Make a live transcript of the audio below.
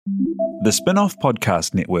The Spin-off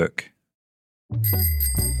Podcast Network.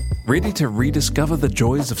 Ready to rediscover the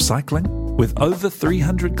joys of cycling? With over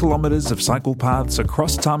 300 kilometres of cycle paths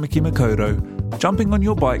across Tāmaki Makaurau, jumping on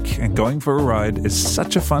your bike and going for a ride is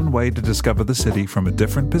such a fun way to discover the city from a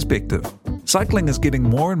different perspective. Cycling is getting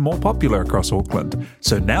more and more popular across Auckland,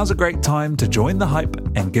 so now's a great time to join the hype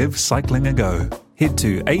and give cycling a go. Head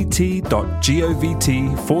to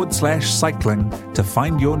at.govt/cycling to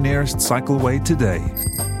find your nearest cycleway today.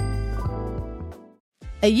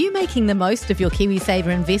 Are you making the most of your KiwiSaver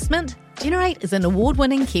investment? Generate is an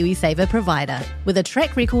award-winning KiwiSaver provider with a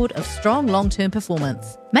track record of strong long-term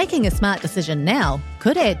performance. Making a smart decision now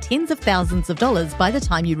could add tens of thousands of dollars by the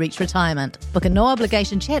time you reach retirement. Book a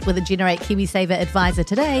no-obligation chat with a Generate KiwiSaver advisor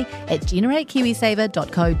today at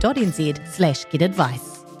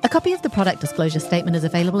generatekiwisaver.co.nz/get-advice. A copy of the product disclosure statement is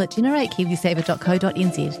available at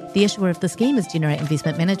generatekiwisaver.co.nz. The issuer of the scheme is Generate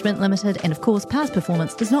Investment Management Limited, and of course, past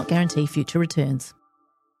performance does not guarantee future returns.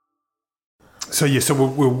 So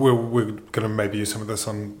we're going to maybe use some of this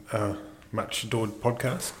on Much Adored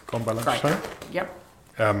podcast, Gone by Lunchtime. Yep.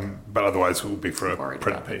 But otherwise it will be for a print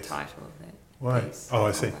about piece. The title of that. Why? Piece, Oh,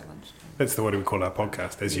 I see. That's the way we call our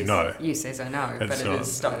podcast, as you know. Yes, as I know, but It's it not.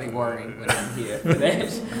 is slightly worrying when I'm here for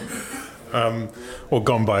that. Or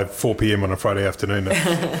gone by 4 p.m. on a Friday afternoon.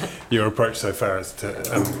 Your approach so far is to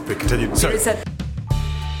be continued. So,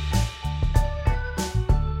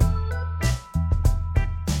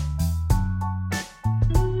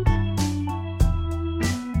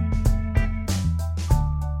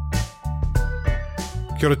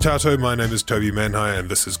 kia ora tātou, my name is Toby Manhire and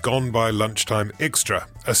this is Gone by Lunchtime Extra,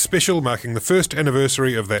 a special marking the first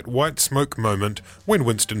anniversary of that white smoke moment when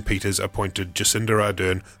Winston Peters appointed Jacinda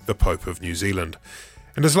Ardern the Pope of New Zealand.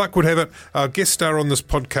 And as luck would have it, our guest star on this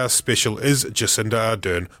podcast special is Jacinda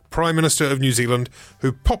Ardern, Prime Minister of New Zealand,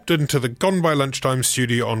 who popped into the Gone by Lunchtime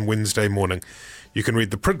studio on Wednesday morning. You can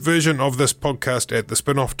read the print version of this podcast at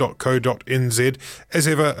thespinoff.co.nz. As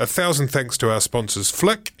ever, 1,000 thanks to our sponsors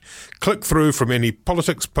Flick. Click through from any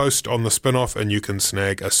politics post on the Spinoff and you can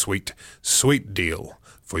snag a sweet, sweet deal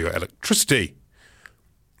for your electricity.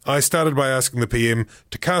 I started by asking the PM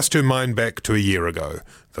to cast her mind back to a year ago,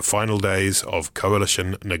 the final days of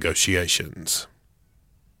coalition negotiations.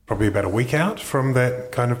 Probably about a week out from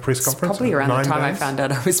that kind of press conference? Probably around the time days? I found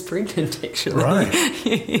out I was pregnant, actually. Right.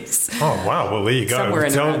 Yes. Oh, wow. Well, there you go. Somewhere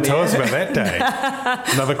in Tell around us there. about that day.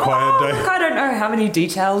 Another quiet day. Look, I don't know how many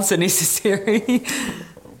details are necessary.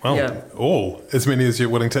 Well, Yeah. all, as many as you're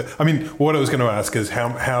willing to. I mean, what I was going to ask is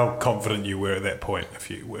how confident you were at that point,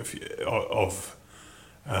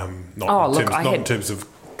 not in terms of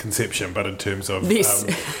conception, but in terms of This.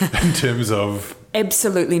 in terms of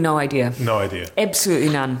Absolutely no idea. no idea. Absolutely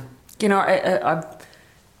none. You know, I've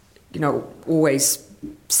always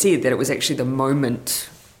said that it was actually the moment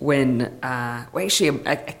when, a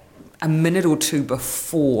minute or two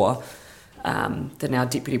before the now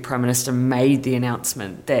Deputy Prime Minister made the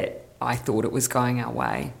announcement that I thought it was going our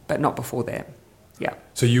way, but not before that. Yeah.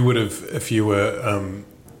 So you would have, if you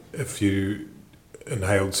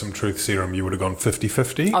inhaled some truth serum, you would have gone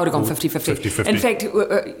 50-50? I would have gone 50-50. 50-50. In fact,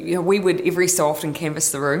 we would every so often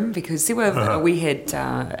canvass the room because there were we had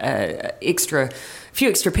few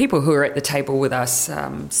extra people who were at the table with us.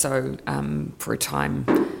 For a time,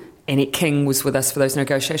 Annette King was with us for those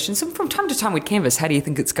negotiations. And from time to time, we'd canvass, how do you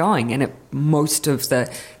think it's going? And at most of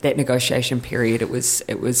that negotiation period, it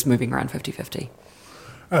was moving around 50-50.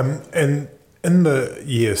 And in the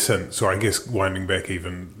year since, or I guess winding back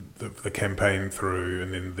even the campaign through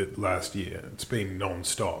and then the last year, it's been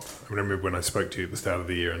non-stop. I remember when I spoke to you at the start of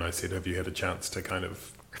the year and I said, have you had a chance to kind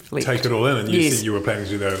of take it all in? And you said you were planning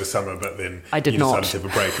to do that over summer, but then I did you not. decided to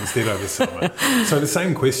have a break instead over summer. So the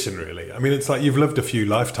same question, really. I mean, it's like you've lived a few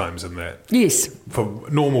lifetimes in that. Yes. For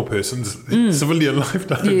normal persons, civilian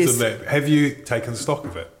lifetimes in that. Have you taken stock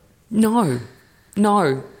of it? No.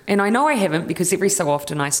 And I know I haven't because every so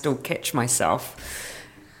often I still catch myself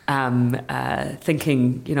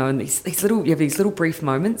thinking, you know, in these little brief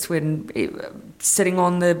moments when sitting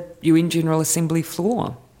on the UN General Assembly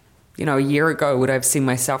floor. You know, a year ago, would I have seen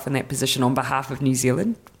myself in that position on behalf of New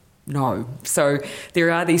Zealand? No. So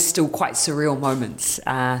there are these still quite surreal moments,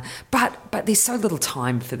 but there's so little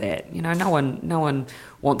time for that. You know, no one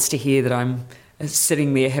wants to hear that I'm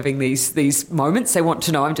sitting there having these moments. They want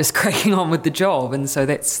to know I'm just cracking on with the job, and so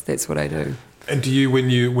that's what I do. And do you, when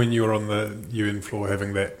you're on the UN floor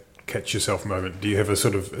having that catch yourself moment, do you have a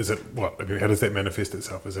sort of, is it what? I mean, how does that manifest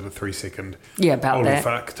itself? Is it a 3-second about that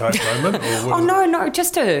fuck type moment? Or no,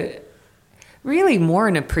 just really more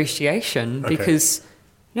an appreciation because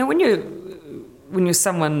you know when you're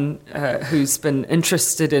someone who's been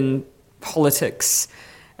interested in politics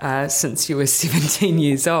since you were 17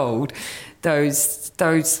 years old, those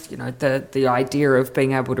the idea of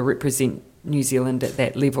being able to represent New Zealand at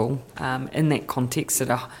that level, in that context, at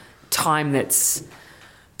a time that's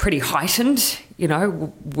pretty heightened,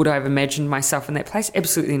 would I have imagined myself in that place?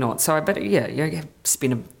 Absolutely not. So I better, you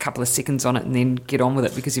spend a couple of seconds on it and then get on with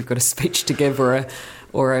it, because you've got a speech to give or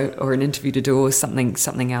an interview to do, or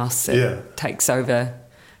something else that takes over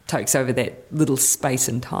that little space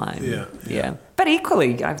and time. Yeah. But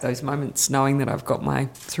equally, I have those moments knowing that I've got my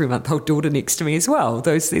 3-month-old daughter next to me as well.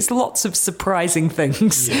 There's lots of surprising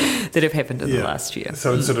things that have happened in the last year.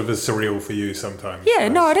 So it sort of is surreal for you sometimes. Yeah,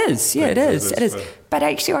 no, it is. Yeah, it is. But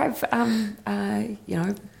actually, I've,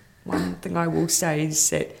 one thing I will say is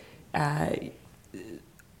that I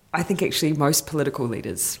think actually most political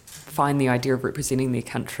leaders find the idea of representing their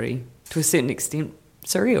country to a certain extent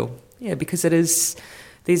surreal. Yeah, because it is.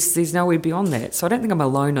 There's nowhere beyond that. So I don't think I'm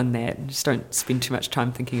alone on that. I just don't spend too much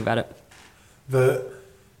time thinking about it. The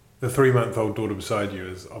 3-month-old daughter beside you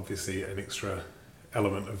is obviously an extra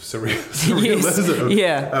element of surrealism. Yes.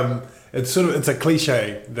 Yeah. It's a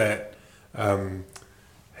cliche that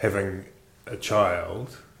having a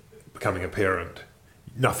child, becoming a parent,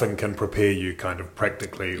 nothing can prepare you kind of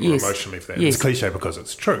practically or emotionally for that. Yes. It's a cliche because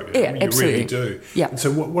it's true. Yeah, you absolutely. really do. Yeah. And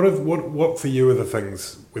so what for you are the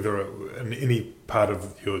things, whether in any part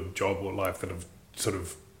of your job or life, that have sort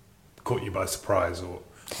of caught you by surprise, or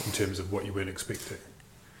in terms of what you weren't expecting?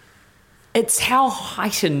 It's how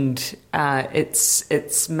heightened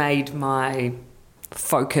it's made my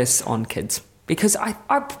focus on kids, because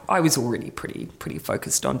I was already pretty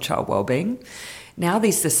focused on child wellbeing. Now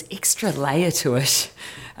there's this extra layer to it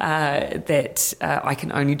that I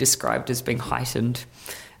can only describe as being heightened.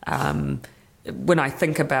 When I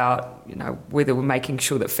think about, whether we're making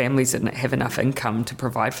sure that families have enough income to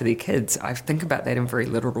provide for their kids, I think about that in very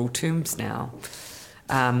literal terms now.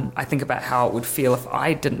 I think about how it would feel if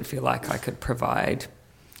I didn't feel like I could provide,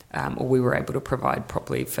 or we were able to provide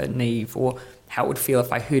properly for Neve, or how it would feel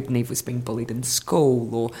if I heard Neve was being bullied in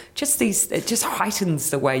school, or it just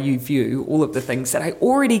heightens the way you view all of the things that I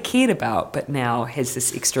already cared about, but now has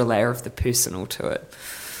this extra layer of the personal to it.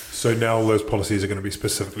 So now all those policies are going to be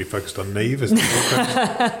specifically focused on Neve?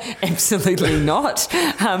 Absolutely not.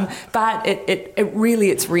 But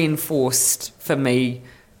it's reinforced for me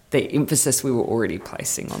the emphasis we were already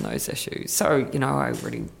placing on those issues. So, I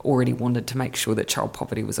already wanted to make sure that child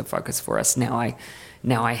poverty was a focus for us. Now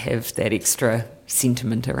I have that extra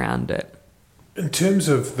sentiment around it. In terms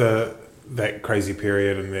of that crazy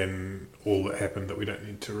period and then all that happened that we don't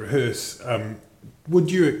need to rehearse,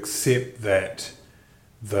 would you accept that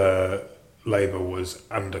the Labour was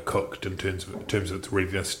undercooked in terms of its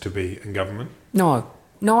readiness to be in government? No,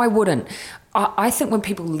 I wouldn't. I think when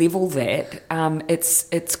people level that,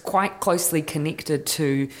 it's quite closely connected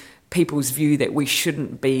to people's view that we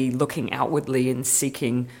shouldn't be looking outwardly and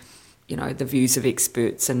seeking, the views of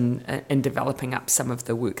experts and developing up some of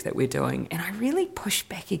the work that we're doing. And I really push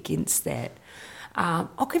back against that.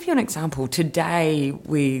 I'll give you an example. Today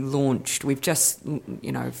we've just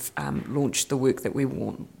launched the work that we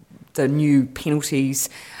want, the new penalties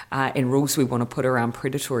and rules we want to put around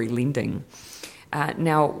predatory lending.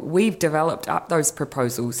 Now, we've developed up those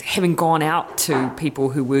proposals, having gone out to people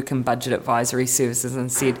who work in budget advisory services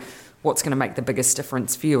and said, what's going to make the biggest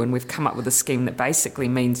difference for you? And we've come up with a scheme that basically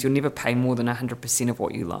means you'll never pay more than 100% of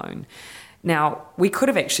what you loan. Now, we could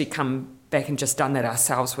have actually come back and just done that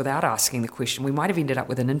ourselves without asking the question. We might have ended up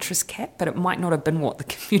with an interest cap, but it might not have been what the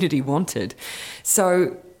community wanted.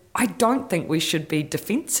 So I don't think we should be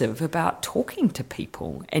defensive about talking to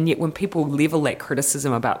people. And yet when people level that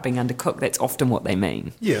criticism about being undercooked, that's often what they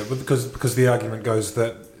mean. Yeah, but because the argument goes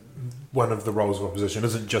that one of the roles of opposition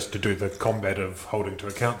isn't just to do the combative holding to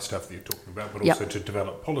account stuff that you're talking about, but also to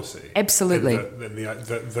develop policy. Absolutely. And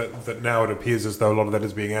that now it appears as though a lot of that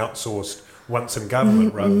is being outsourced once in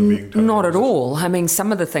government rather than being done. Not at all. I mean,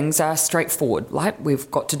 some of the things are straightforward. Like,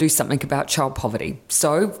 we've got to do something about child poverty.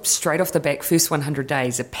 So straight off the back, first 100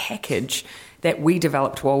 days, a package that we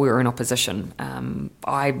developed while we were in opposition.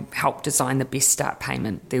 I helped design the Best Start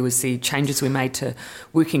payment. There was the changes we made to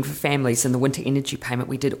Working for Families and the winter energy payment.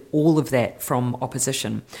 We did all of that from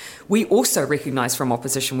opposition. We also recognised from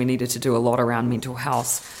opposition we needed to do a lot around mental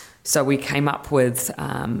health. So we came up with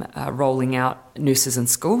rolling out nurses in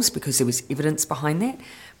schools because there was evidence behind that.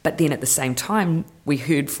 But then at the same time, we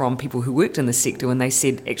heard from people who worked in the sector and they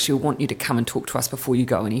said, actually, we want you to come and talk to us before you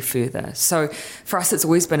go any further. So for us, it's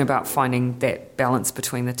always been about finding that balance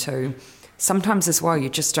between the two. Sometimes as well, you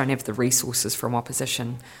just don't have the resources from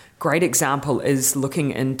opposition. Great example is looking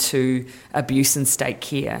into abuse in state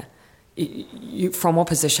care. from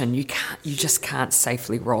opposition, you just can't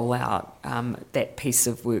safely roll out that piece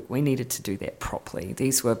of work. We needed to do that properly.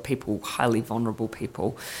 These were people, highly vulnerable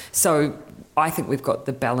people. So I think we've got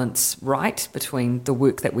the balance right between the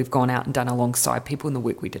work that we've gone out and done alongside people and the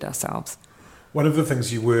work we did ourselves. One of the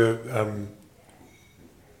things you were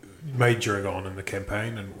majoring on in the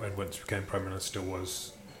campaign and once you became Prime Minister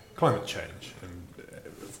was climate change. And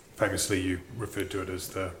famously you referred to it as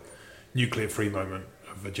the nuclear-free moment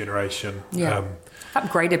of a generation. Yeah. I've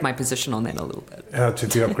upgraded my position on that a little bit. How have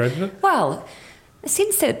you upgraded it? Well, the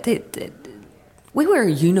sense that we were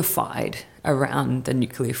unified around the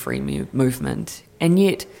nuclear-free movement, and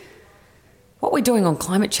yet what we're doing on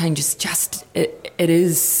climate change is just it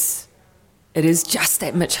is just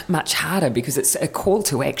that much harder because it's a call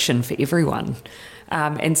to action for everyone.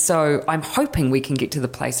 And so I'm hoping we can get to the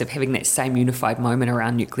place of having that same unified moment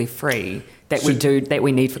around nuclear-free that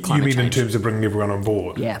we need for climate change. You mean in terms of bringing everyone on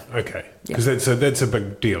board? Yeah. Okay. Because that's a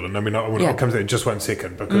big deal. And I mean, I'll come to that in just 1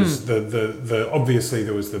 second because the obviously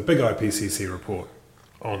there was the big IPCC report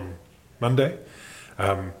on Monday.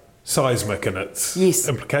 Seismic in its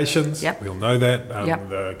implications. Yep. We all know that.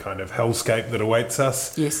 The kind of hellscape that awaits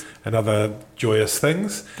us. Yes. And other joyous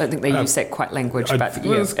things. I don't think they use that quite language, but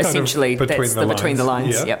essentially that's between the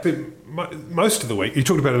lines. Yeah. Yep. But most of the week, you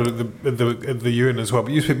talked about it at the UN as well,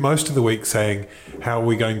 but you spent most of the week saying how are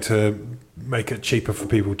we going to make it cheaper for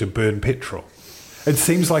people to burn petrol. It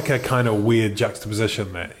seems like a kind of weird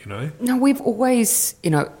juxtaposition that, No, we've always,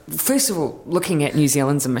 first of all, looking at New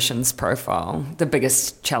Zealand's emissions profile, the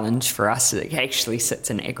biggest challenge for us actually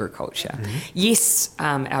sits in agriculture. Mm-hmm. Yes,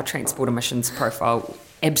 our transport emissions profile,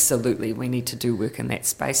 absolutely, we need to do work in that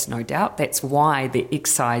space, no doubt. That's why the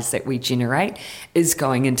excise that we generate is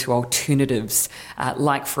going into alternatives,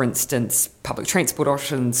 like, for instance, public transport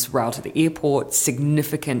options, rail to the airport,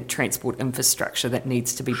 significant transport infrastructure that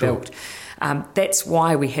needs to be built. That's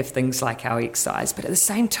why we have things like our excise. But at the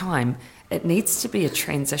same time, it needs to be a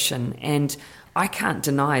transition. And I can't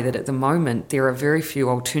deny that at the moment there are very few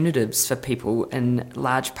alternatives for people in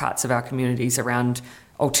large parts of our communities around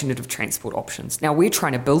alternative transport options. Now, we're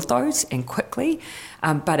trying to build those and quickly,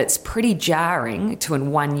 but it's pretty jarring to in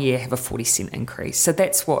 1 year have a 40-cent increase. So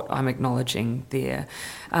that's what I'm acknowledging there.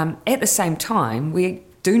 At the same time, we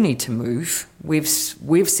do need to move. We've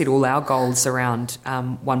set all our goals around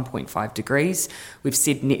 1.5 degrees. We've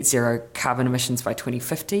said net zero carbon emissions by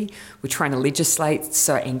 2050. We're trying to legislate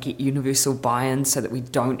and get universal buy-in so that we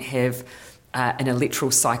don't have an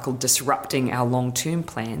electoral cycle disrupting our long-term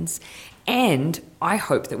plans. And I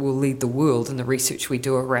hope that we'll lead the world in the research we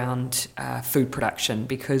do around food production,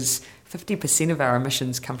 because 50% of our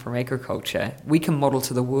emissions come from agriculture. We can model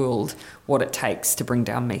to the world what it takes to bring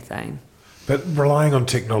down methane. But relying on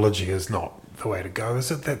technology is not the way to go, is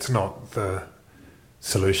it? That's not the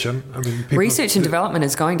solution. I mean, research and development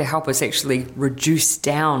is going to help us actually reduce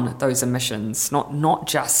down those emissions, not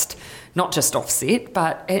just offset,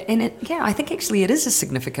 but I think actually it is a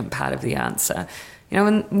significant part of the answer.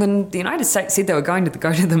 When the United States said they were going to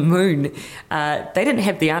go to the moon, they didn't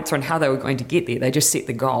have the answer on how they were going to get there. They just set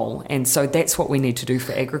the goal. And so that's what we need to do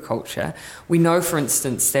for agriculture. We know, for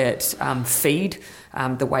instance, that feed,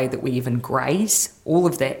 the way that we even graze, all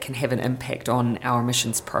of that can have an impact on our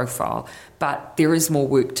emissions profile. But there is more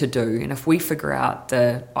work to do. And if we figure out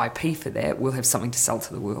the IP for that, we'll have something to sell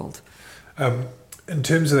to the world. In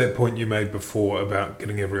terms of that point you made before about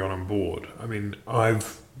getting everyone on board, I mean,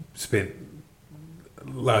 I've spent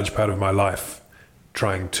large part of my life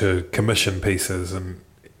trying to commission pieces and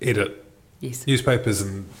edit newspapers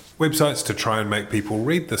and websites to try and make people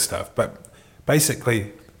read this stuff. But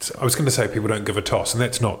basically, I was going to say people don't give a toss, and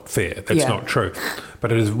that's not fair. That's not true.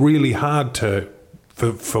 But it is really hard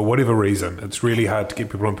for whatever reason, it's really hard to get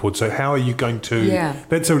people on board. So how are you going to...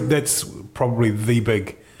 That's probably the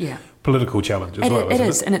big... political challenge as well. It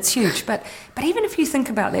is, and it's huge. But even if you think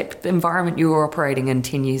about that environment you were operating in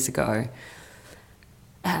 10 years ago,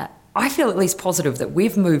 I feel at least positive that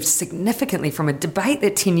we've moved significantly from a debate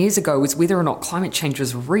that 10 years ago was whether or not climate change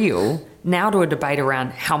was real, now to a debate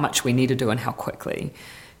around how much we need to do and how quickly.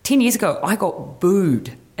 10 years ago, I got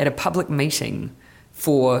booed at a public meeting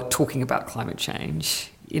for talking about climate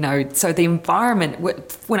change. So the environment,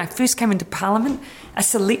 when I first came into Parliament, a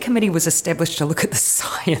select committee was established to look at the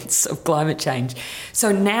science of climate change.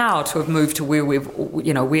 So now to have moved to where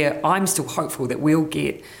where I'm still hopeful that we'll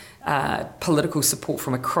get political support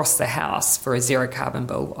from across the House for a zero carbon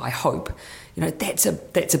bill, I hope. That's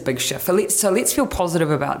a big shift. So let's feel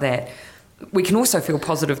positive about that. We can also feel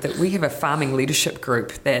positive that we have a farming leadership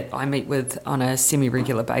group that I meet with on a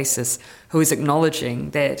semi-regular basis who is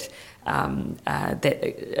acknowledging that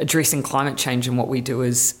that addressing climate change and what we do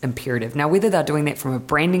is imperative. Now, whether they're doing that from a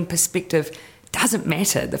branding perspective doesn't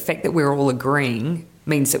matter. The fact that we're all agreeing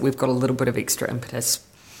means that we've got a little bit of extra impetus.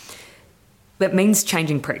 That means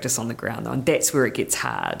changing practice on the ground, though, and that's where it gets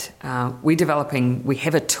hard. We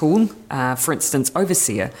have a tool, for instance,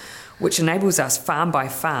 Overseer, which enables us farm by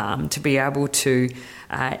farm to be able to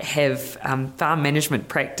have farm management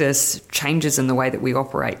practice changes in the way that we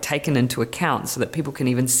operate taken into account, so that people can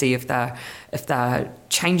even see if they're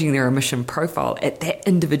changing their emission profile at that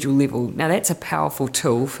individual level. Now, that's a powerful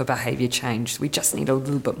tool for behaviour change. We just need a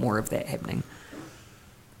little bit more of that happening.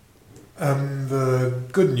 The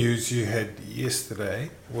good news you had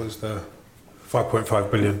yesterday was the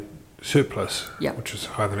 5.5 billion surplus, which is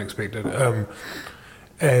higher than expected.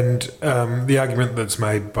 And the argument that's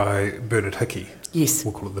made by Bernard Hickey,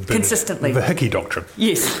 we'll call it consistently the Hickey doctrine.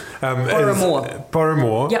 Yes, borrow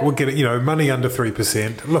more. Yep. We'll get money under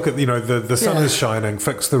 3%. Look at the sun is shining.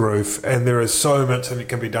 Fix the roof, and there is so much that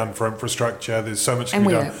can be done for infrastructure. There's so much to be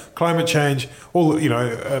done. Climate change, all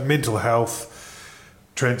mental health,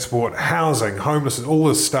 transport, housing, homelessness, all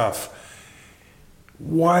this stuff.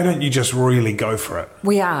 Why don't you just really go for it?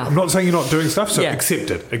 We are. I'm not saying you're not doing stuff, so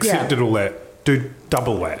accept it. Accept it, all that. Do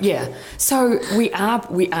double that. Yeah. So we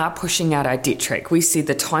are pushing out our debt track. We said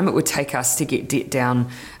the time it would take us to get debt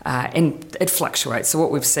down, and it fluctuates. So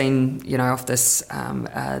what we've seen, off this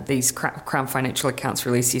these Crown financial accounts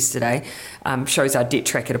released yesterday, shows our debt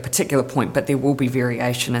track at a particular point, but there will be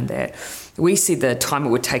variation in that. We said the time it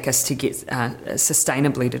would take us to get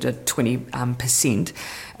sustainably to 20%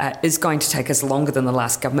 is going to take us longer than the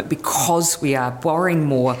last government, because we are borrowing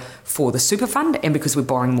more for the super fund and because we're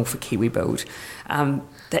borrowing more for Kiwi Build.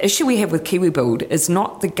 The issue we have with Kiwi Build is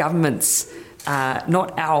not the government's,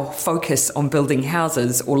 not our focus on building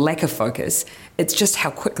houses or lack of focus, it's just how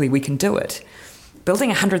quickly we can do it. Building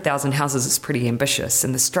 100,000 houses is pretty ambitious,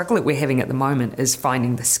 and the struggle that we're having at the moment is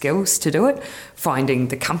finding the skills to do it, finding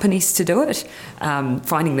the companies to do it,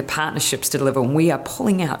 finding the partnerships to deliver, and we are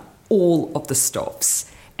pulling out all of the stops.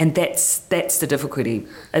 And that's the difficulty.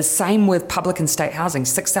 Same with public and state housing,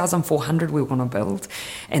 6,400 we want to build.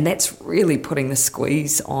 And that's really putting the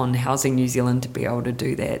squeeze on Housing New Zealand to be able to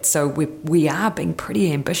do that. So we are being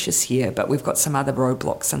pretty ambitious here, but we've got some other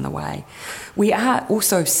roadblocks in the way. We are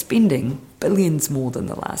also spending billions more than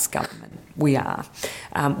the last government. We are.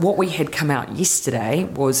 What we had come out yesterday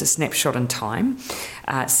was a snapshot in time.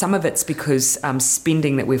 Some of it's because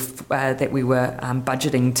spending that we were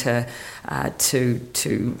budgeting to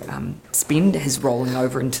spend is rolling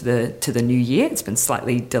over into the new year. It's been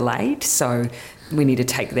slightly delayed, so we need to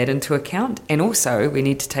take that into account. And also we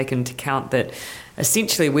need to take into account that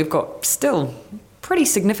essentially we've got still pretty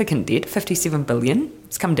significant debt, 57 billion.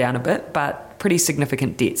 It's come down a bit, but pretty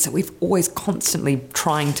significant debt. So we've always constantly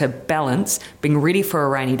trying to balance being ready for a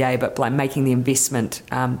rainy day, but like making the investment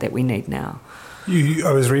that we need now.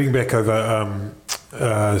 I was reading back over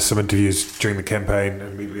some interviews during the campaign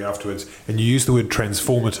and immediately afterwards, and you used the word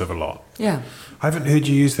transformative a lot. Yeah. I haven't heard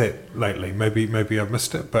you use that lately. Maybe I've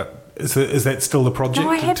missed it, but is that still the project?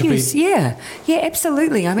 No, I have used, yeah,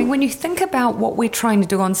 absolutely. I mean, when you think about what we're trying to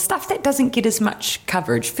do on stuff that doesn't get as much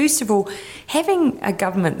coverage, first of all, having a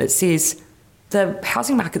government that says the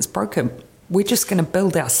housing market's broken, we're just going to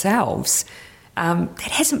build ourselves, that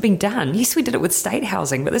hasn't been done. Yes, we did it with state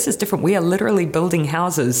housing, but this is different. We are literally building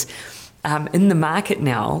houses in the market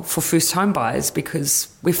now for first home buyers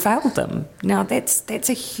because we failed them. Now that's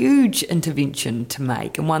a huge intervention to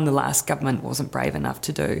make, and one the last government wasn't brave enough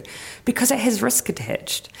to do because it has risk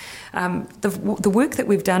attached. The work that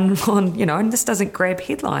we've done on, and this doesn't grab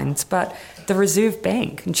headlines, but the Reserve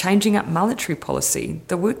Bank and changing up monetary policy,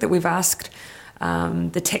 the work that we've asked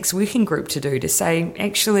the tax working group to do, to say,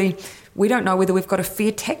 actually, we don't know whether we've got a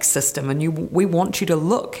fair tax system, and we want you to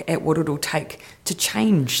look at what it'll take to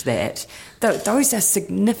change that. Those are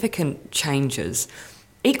significant changes.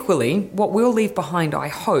 Equally, what we'll leave behind, I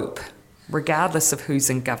hope, regardless of who's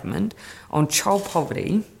in government, on child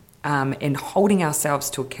poverty and holding ourselves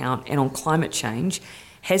to account, and on climate change,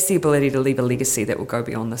 has the ability to leave a legacy that will go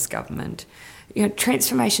beyond this government.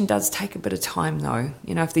 Transformation does take a bit of time, though.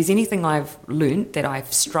 If there's anything I've learnt that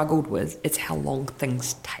I've struggled with, it's how long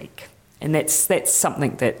things take. And that's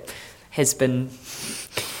something that has been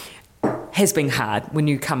hard when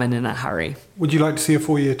you come in a hurry. Would you like to see a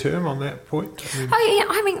 4-year term on that point?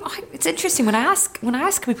 It's interesting when I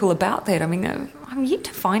ask people about that. I'm yet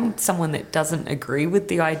to find someone that doesn't agree with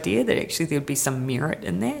the idea that actually there would be some merit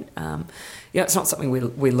in that. It's not something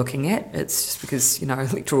we're looking at. It's just because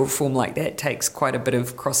electoral reform like that takes quite a bit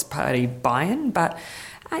of cross-party buy-in. But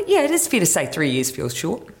it is fair to say 3 years feels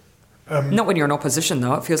short. Not when you're in opposition,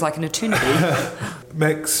 though. It feels like an eternity.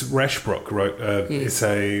 Max Rashbrook wrote an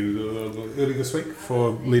essay early this week for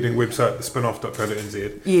leading website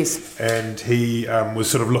spinoff.co.nz. Yes. And he was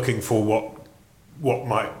sort of looking for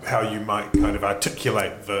how you might kind of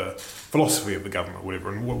articulate the philosophy of the government or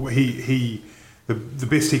whatever. And what the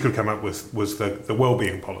best he could come up with was the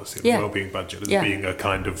well-being policy, the well-being budget as being a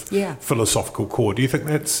kind of philosophical core. Do you think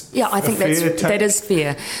that's I think that is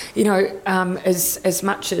fair. As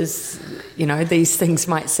much as these things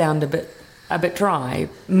might sound a bit dry,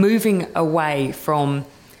 moving away from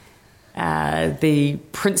the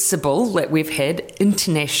principle that we've had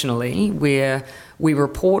internationally, where we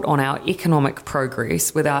report on our economic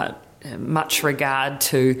progress without much regard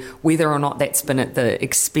to whether or not that's been at the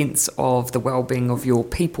expense of the well-being of your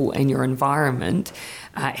people and your environment,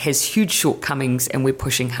 has huge shortcomings, and we're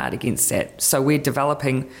pushing hard against that. So we're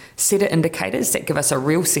developing set of indicators that give us a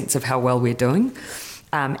real sense of how well we're doing,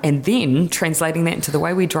 and then translating that into the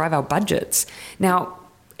way we drive our budgets. Now,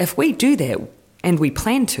 if we do that, and we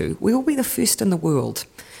plan to, we will be the first in the world.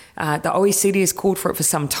 The OECD has called for it for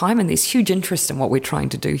some time, and there's huge interest in what we're trying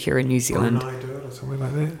to do here in New Zealand. Brunei do it or something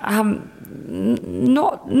like that?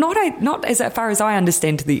 Not as far as I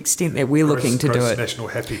understand, to the extent that we're looking to do it. Gross national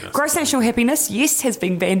happiness. Gross national happiness, yes, has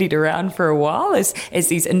been bandied around for a while as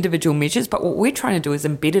these individual measures, but what we're trying to do is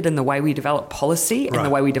embed it in the way we develop policy and the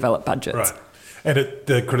way we develop budgets. Right. And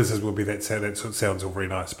the criticism will be that sort of sounds all very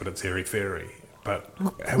nice, but it's airy-fairy. But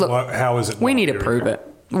how is it? We need to prove it.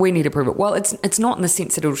 We need to prove it. Well, it's not in the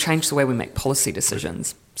sense that it'll change the way we make policy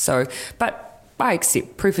decisions. So, but I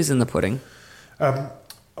accept proof is in the pudding. On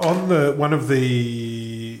one of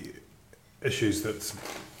the issues that's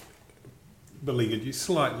beleaguered you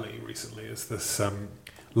slightly recently is this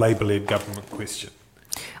Labour-led government question.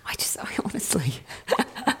 I honestly,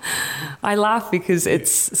 I laugh because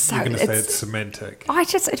it's so. You're going to say it's semantic.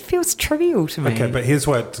 It feels trivial to me. Okay, but here's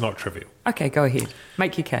why it's not trivial. Okay, go ahead.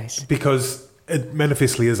 Make your case. Because it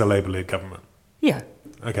manifestly is a Labour-led government. Yeah.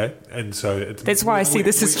 Okay, and so that's why I see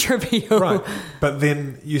this as trivial. Right, but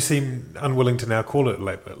then you seem unwilling to now call it a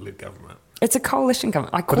Labour-led government. It's a coalition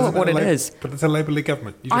government. I call it what it is. But it's a Labour-led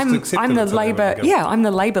government. You I'm the Labour. Yeah, I'm the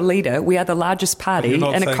Labour leader. We are the largest party in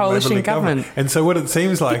a coalition government. And so what it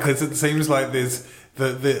seems like is there's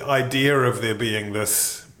the idea of there being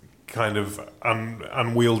this kind of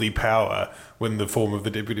unwieldy power in the form of the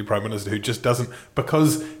Deputy Prime Minister who just doesn't,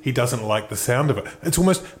 because he doesn't like the sound of it. It's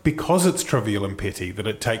almost because it's trivial and petty that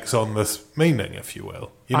it takes on this meaning, if you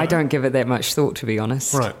will. I don't give it that much thought, to be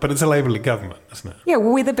honest. Right, but it's a Labour-led government, isn't it? Yeah,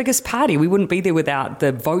 well, we're the biggest party. We wouldn't be there without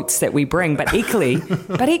the votes that we bring. But equally, I've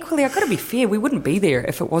got to be fair, we wouldn't be there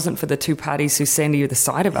if it wasn't for the two parties who stand either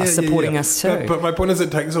side of us supporting us too. But my point is,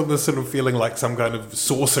 it takes on this sort of feeling like some kind of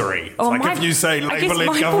sorcery. It's if you say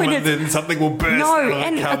Labour-led government, then something will burst. No,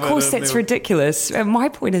 and of course that's ridiculous. My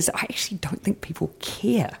point is, I actually don't think people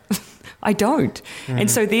care. I don't. Mm-hmm.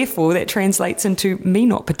 And so therefore that translates into me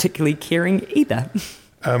not particularly caring either.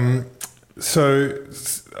 So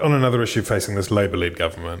on another issue facing this Labour-led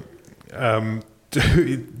government, something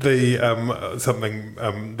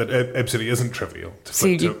that absolutely isn't trivial.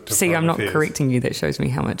 I'm not correcting you. That shows me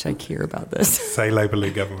how much I care about this. Say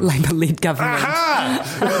Labour-led government. Labour-led government.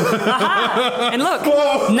 And look,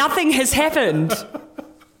 nothing has happened.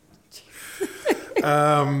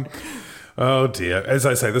 Oh dear. As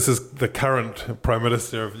I say, this is the current Prime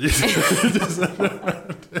Minister of New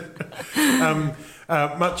Zealand.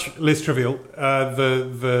 Much less trivial.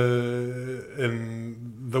 In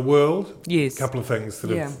the world, yes, a couple of things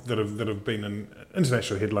that have been in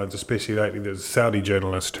international headlines, especially lately. There's a Saudi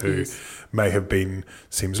journalist who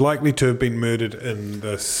seems likely to have been murdered in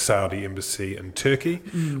the Saudi embassy in Turkey.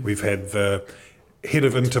 We've had the head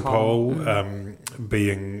of Interpol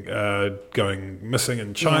going missing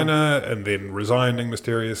in China and then resigning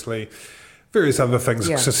mysteriously. Various other things,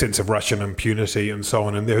 a sense of Russian impunity and so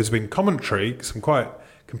on. And there has been commentary, some quite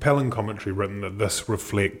compelling commentary written that this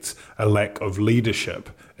reflects a lack of leadership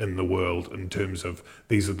in the world in terms of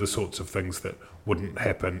these are the sorts of things that wouldn't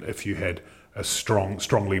happen if you had a strong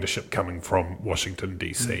leadership coming from Washington,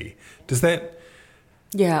 D.C. Does that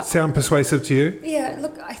sound persuasive to you? Yeah,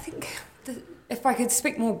 look, I think if I could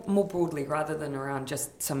speak more broadly rather than around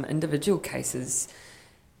just some individual cases,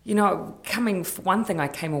 one thing I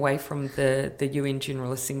came away from the UN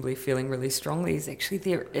General Assembly feeling really strongly is actually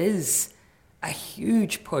there is a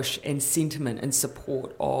huge push and sentiment in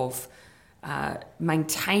support of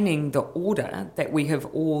maintaining the order that we have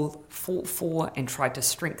all fought for and tried to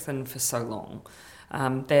strengthen for so long.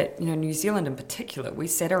 that, New Zealand in particular, we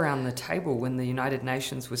sat around the table when the United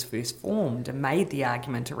Nations was first formed and made the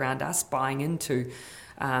argument around us buying into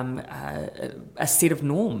a set of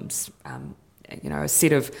norms, a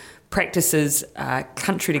set of practices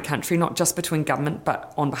country to country, not just between government,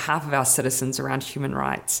 but on behalf of our citizens around human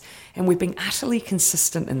rights. And we've been utterly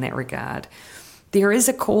consistent in that regard. There is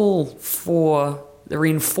a call for the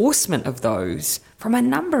reinforcement of those from a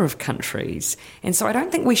number of countries. And so I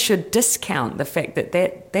don't think we should discount the fact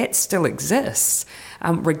that still exists,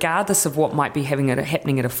 regardless of what might be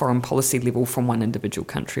happening at a foreign policy level from one individual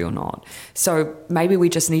country or not. So maybe we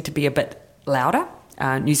just need to be a bit louder.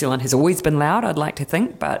 New Zealand has always been loud, I'd like to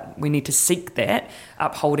think, but we need to seek that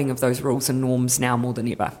upholding of those rules and norms now more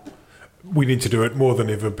than ever. We need to do it more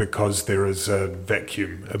than ever because there is some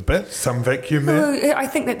vacuum there. Well, I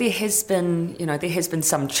think that there has been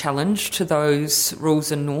some challenge to those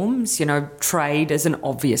rules and norms. Trade is an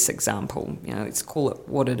obvious example. Let's call it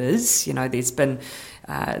what it is. There's been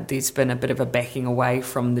a bit of a backing away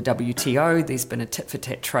from the WTO. There's been a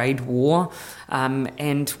tit-for-tat trade war,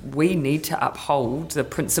 and we need to uphold the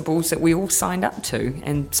principles that we all signed up to.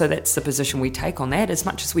 And so that's the position we take on that, as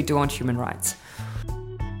much as we do on human rights.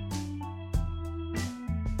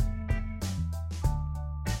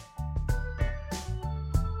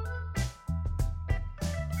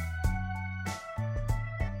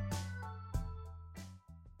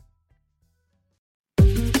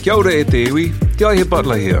 Kia ora e te iwi, Te Aihe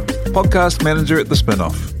Butler here, podcast manager at The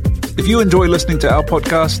Spinoff. If you enjoy listening to our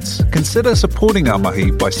podcasts, consider supporting our mahi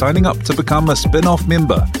by signing up to become a Spinoff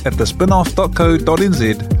member at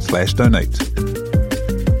thespinoff.co.nz/donate.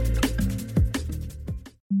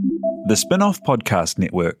 The Spinoff Podcast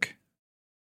Network.